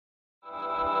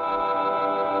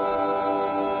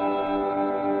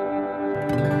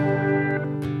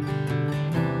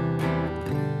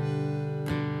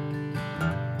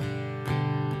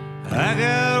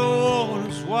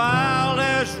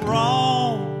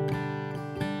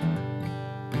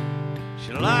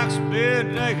likes to be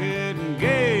naked and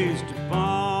gazed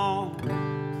upon.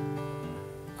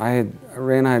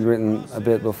 Ray and I had written a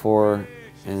bit before,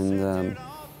 and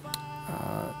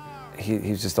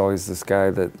he's just always this guy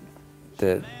that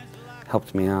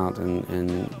helped me out,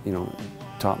 and you know,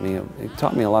 taught me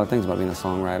a lot of things about being a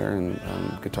songwriter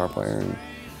and guitar player,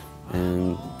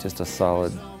 and just a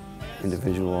solid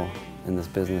individual in this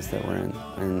business that we're in.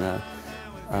 And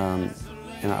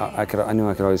I knew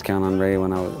I could always count on Ray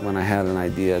when I had an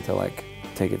idea to like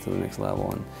take it to the next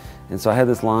level. And so I had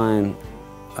this line,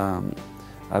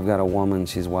 I've got a woman,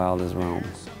 she's wild as Rome.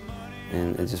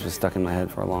 And it just was stuck in my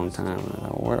head for a long time. And I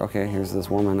thought, okay, here's this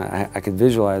woman. I could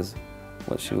visualize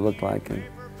what she looked like,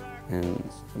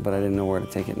 but I didn't know where to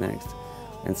take it next.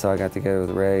 And so I got together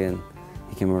with Ray, and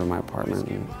he came over to my apartment,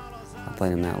 and I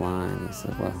played him that line. He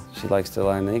said, well, she likes to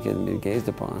lie naked and be gazed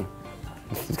upon.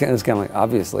 It's kind of like,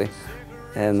 obviously.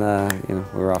 And you know,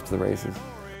 we were off to the races.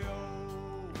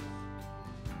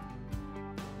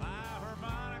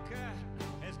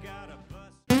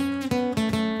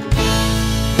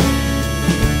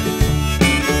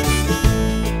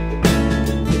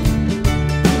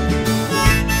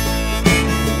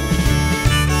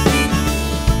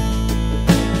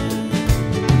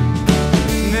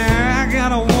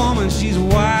 She's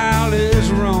wild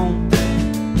as Rome.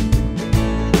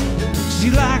 She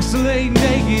likes to lay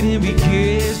naked and be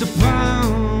kissed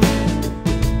upon.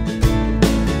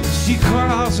 She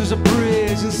crosses a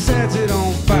bridge and sets it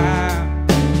on fire,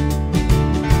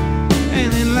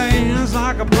 and it lands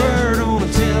like a bird on a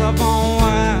telephone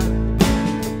wire.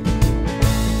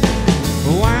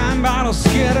 Wine bottles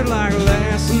scattered like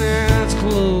last night's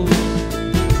clothes.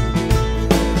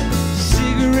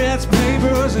 Cigarettes,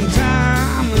 papers, and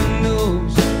time and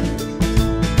nose.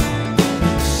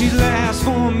 She laughs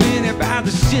for a minute about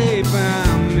the shape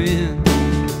I'm in.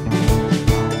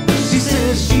 She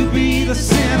says, you be the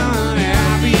sinner and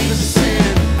I'll be the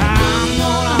sin. I'm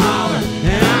gonna holler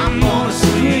and I'm gonna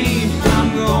scream.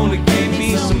 I'm gonna get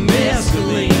me some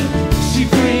mescaline. She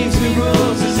brings me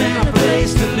roses and a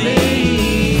place to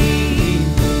leave.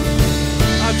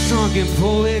 A drunken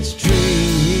poet's dream.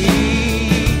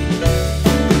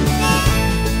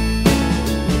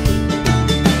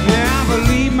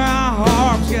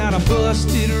 Got a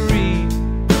busted reed.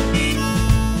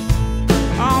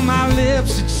 All my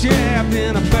lips are chapped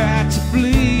and about to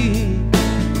bleed.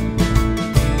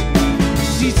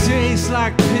 She tastes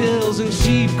like pills and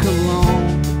cheap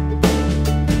cologne,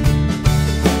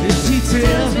 and she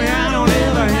tells me I don't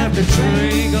ever have to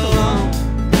drink alone.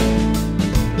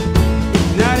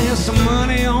 Now there's some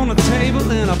money on the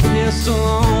table and a pistol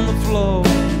on the floor.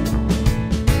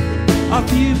 A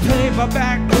few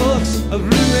paperback books of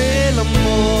Louis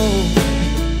L'Amour.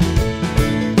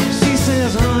 She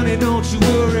says, honey, don't you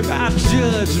worry about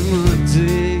Judgment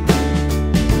Day.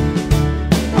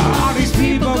 All these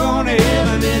people going to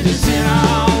heaven and just in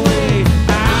our way.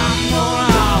 I'm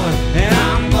gonna holler and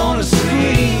I'm gonna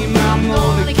scream. I'm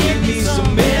gonna get me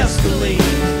some mescaline.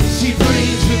 She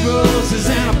brings me roses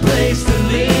and a place to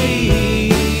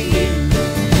leave.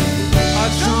 A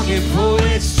drunken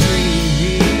poet's dream.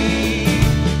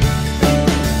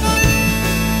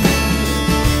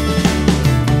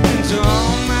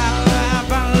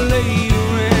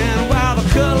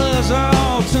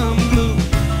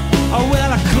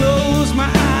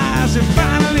 And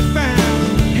finally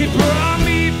found he brought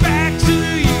me back to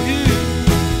you.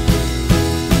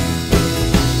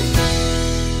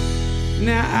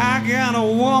 Now I got a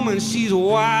woman, she's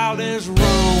wild as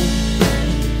Rome.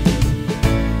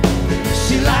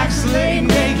 She likes to lay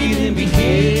naked and be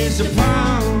gazed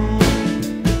upon.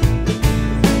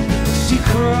 She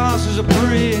crosses a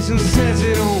bridge and sets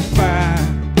it on fire,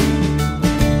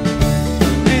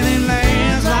 and it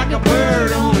lands like a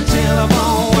bird on a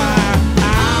telephone wire.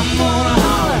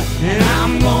 And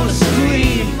I'm gonna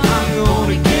scream, I'm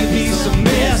gonna get me some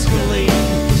mescaline.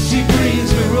 She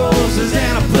brings me roses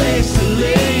and a place to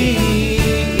leave.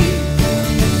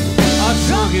 A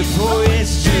drunken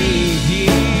poet's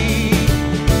dream.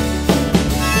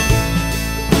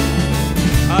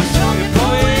 A drunken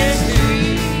poet's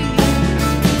dream.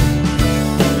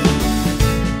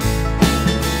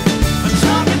 A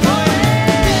drunken poet's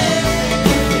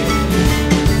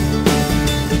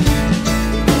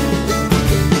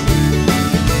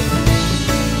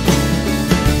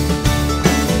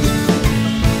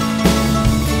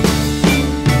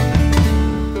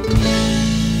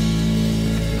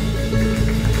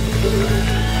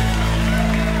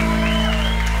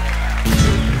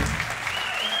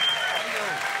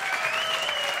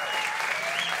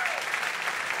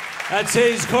That's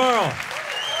Hayes Carll.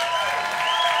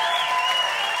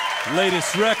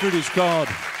 Latest record is called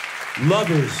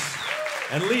Lovers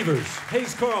and leavers.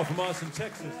 Hayes Carll from Austin,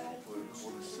 Texas.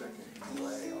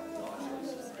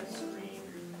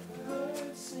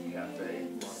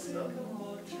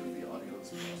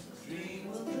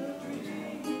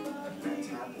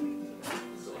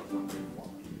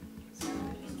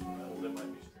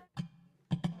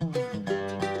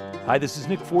 Hi, this is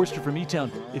Nick Forster from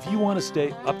eTown. If you want to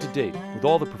stay up to date with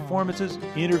all the performances,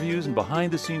 interviews, and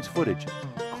behind-the-scenes footage,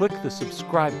 click the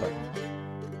subscribe button.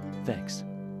 Thanks.